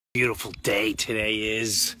Beautiful day today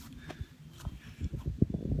is.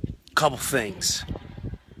 Couple things.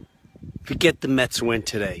 Forget the Mets win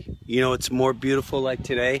today. You know it's more beautiful like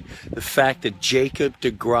today? The fact that Jacob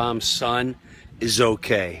Degrom's son is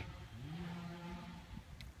okay.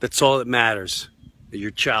 That's all that matters. That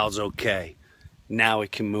your child's okay. Now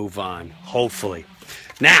it can move on, hopefully.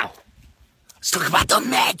 Now, let's talk about the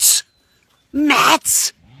Mets.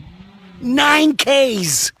 Mets! 9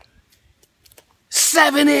 Ks.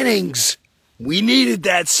 7 innings. We needed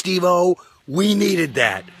that, Steve-O. We needed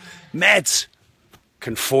that. Mets.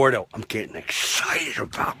 Conforto. I'm getting excited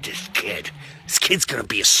about this kid. This kid's going to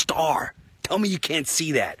be a star. Tell me you can't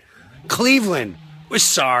see that. Cleveland. We're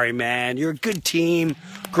sorry, man. You're a good team.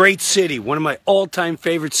 Great city. One of my all-time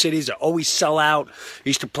favorite cities. I always sell out. I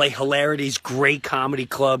used to play Hilarities. Great comedy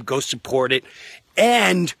club. Go support it.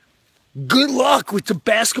 And good luck with the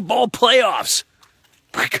basketball playoffs.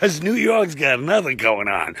 Because New York's got nothing going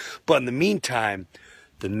on. But in the meantime,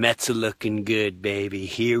 the Mets are looking good, baby.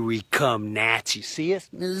 Here we come, Nats. You see us?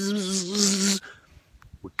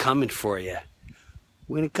 We're coming for you.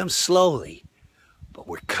 We're going to come slowly, but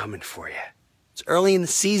we're coming for you. It's early in the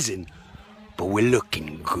season, but we're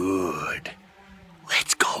looking good.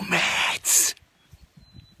 Let's go, Mets.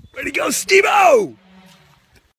 Way to go, Steve-O!